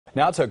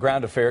Now to a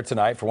ground affair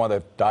tonight for one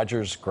of the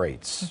Dodgers'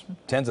 greats.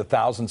 Tens of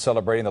thousands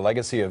celebrating the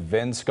legacy of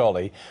Vin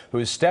Scully, who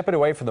is stepping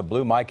away from the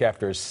blue mic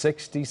after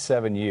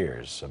 67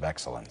 years of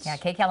excellence. Yeah,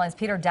 KCAL's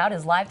Peter Daut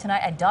is live tonight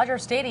at Dodger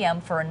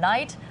Stadium for a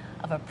night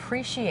of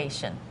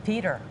appreciation.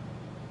 Peter.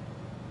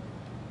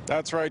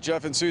 That's right,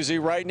 Jeff and Susie.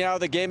 Right now,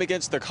 the game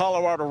against the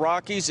Colorado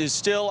Rockies is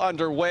still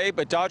underway,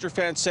 but Dodger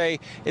fans say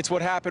it's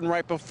what happened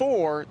right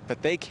before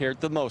that they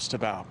cared the most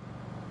about.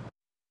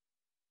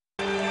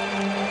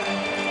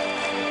 An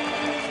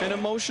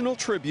emotional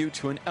tribute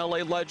to an LA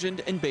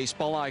legend and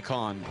baseball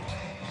icon.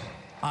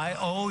 I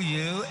owe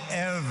you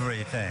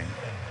everything.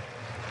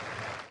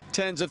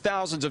 Tens of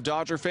thousands of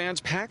Dodger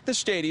fans packed the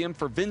stadium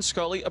for Vin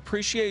Scully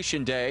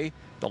Appreciation Day,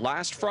 the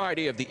last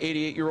Friday of the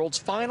 88-year-old's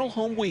final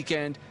home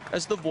weekend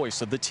as the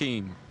voice of the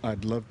team.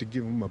 I'd love to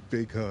give him a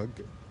big hug.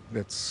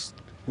 That's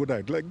what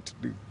I'd like to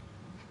do.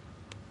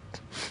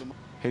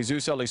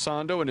 Jesus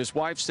Elizondo and his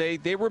wife say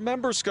they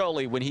remember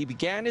Scully when he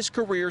began his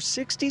career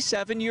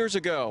 67 years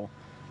ago.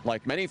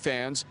 Like many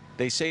fans,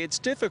 they say it's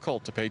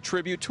difficult to pay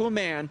tribute to a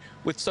man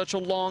with such a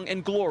long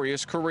and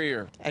glorious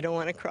career. I don't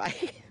want to cry.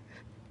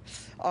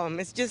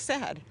 It's just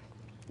sad,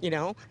 you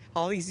know,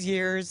 all these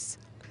years.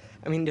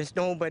 I mean, there's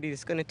nobody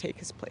that's going to take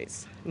his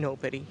place.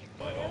 Nobody.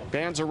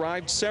 Fans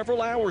arrived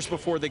several hours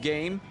before the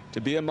game to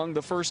be among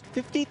the first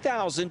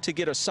 50,000 to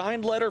get a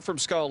signed letter from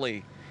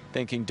Scully,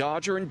 thanking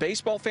Dodger and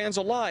baseball fans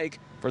alike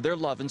for their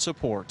love and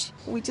support.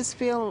 We just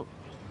feel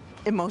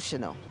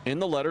emotional. In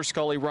the letter,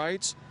 Scully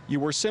writes, "You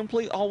were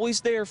simply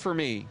always there for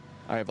me.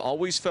 I have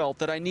always felt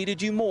that I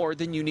needed you more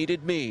than you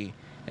needed me,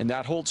 and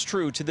that holds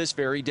true to this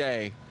very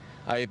day.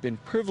 I have been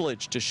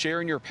privileged to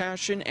share in your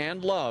passion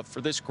and love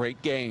for this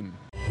great game."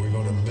 We're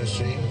going to miss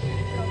him,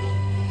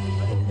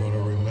 but we're going to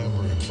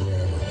remember him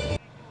forever.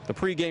 The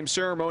pregame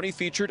ceremony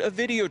featured a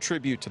video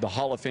tribute to the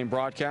Hall of Fame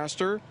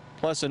broadcaster,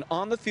 plus an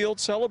on-the-field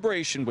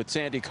celebration with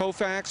Sandy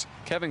Koufax,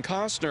 Kevin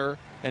Costner,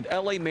 and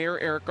LA Mayor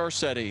Eric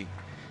Garcetti.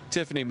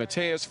 Tiffany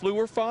Mateus flew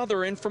her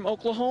father in from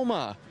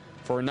Oklahoma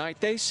for a night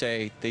they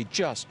say they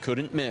just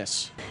couldn't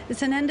miss.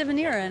 It's an end of an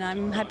era, and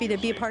I'm happy to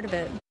be a part of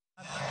it.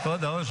 For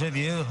those of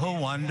you who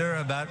wonder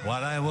about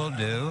what I will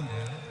do,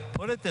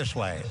 put it this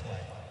way.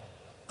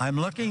 I'm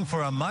looking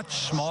for a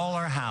much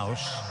smaller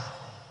house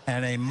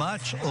and a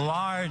much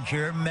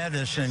larger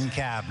medicine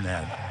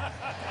cabinet.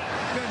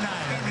 Good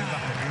night, everybody.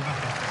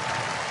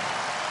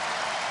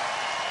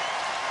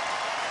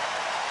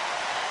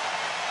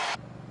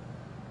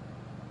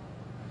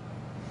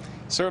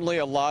 Certainly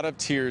a lot of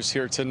tears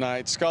here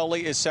tonight.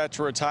 Scully is set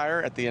to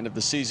retire at the end of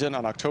the season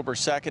on October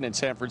 2nd in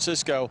San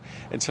Francisco.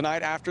 And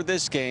tonight after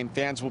this game,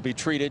 fans will be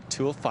treated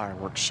to a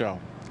fireworks show.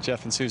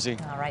 Jeff and Susie.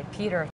 All right, Peter.